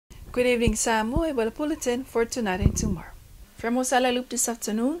Good evening, Samoa. Weather bulletin for tonight and tomorrow. From Osala Loop this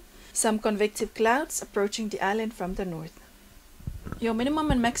afternoon, some convective clouds approaching the island from the north. Your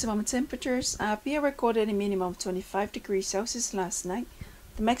minimum and maximum temperatures are being recorded a minimum of 25 degrees Celsius last night,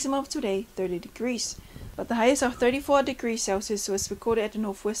 the maximum of today 30 degrees, but the highest of 34 degrees Celsius was recorded at the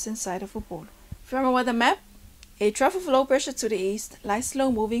northwestern side of Upolu. From a weather map, a trough of low pressure to the east lies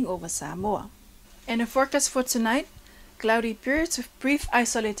slow moving over Samoa. And the forecast for tonight, cloudy periods with brief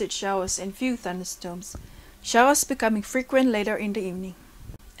isolated showers and few thunderstorms, showers becoming frequent later in the evening.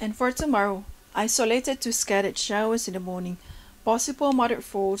 And for tomorrow, isolated to scattered showers in the morning, possible moderate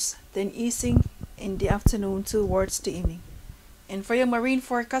falls, then easing in the afternoon towards the evening. And for your marine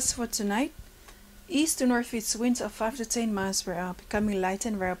forecast for tonight, east to northeast winds of 5 to 10 miles per hour becoming light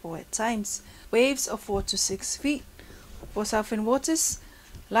and variable at times, waves of 4 to 6 feet. For southern waters,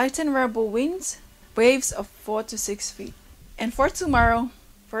 light and variable winds, waves of 4 to 6 feet. And for tomorrow,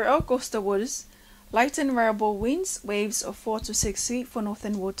 for all coastal waters, light and variable winds, waves of 4 to 6 feet for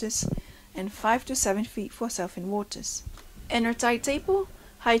northern waters, and 5 to 7 feet for southern waters. And our tide table,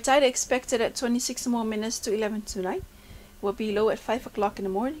 high tide expected at 26 more minutes to 11 tonight, will be low at 5 o'clock in the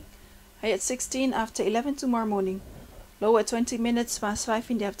morning, high at 16 after 11 tomorrow morning, low at 20 minutes past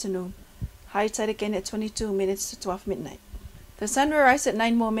 5 in the afternoon, high tide again at 22 minutes to 12 midnight. The sun will rise at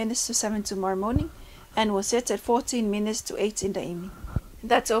 9 more minutes to 7 tomorrow morning, and will set at 14 minutes to 8 in the evening. And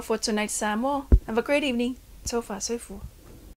that's all for tonight, Samoa. Have a great evening. So far, so full.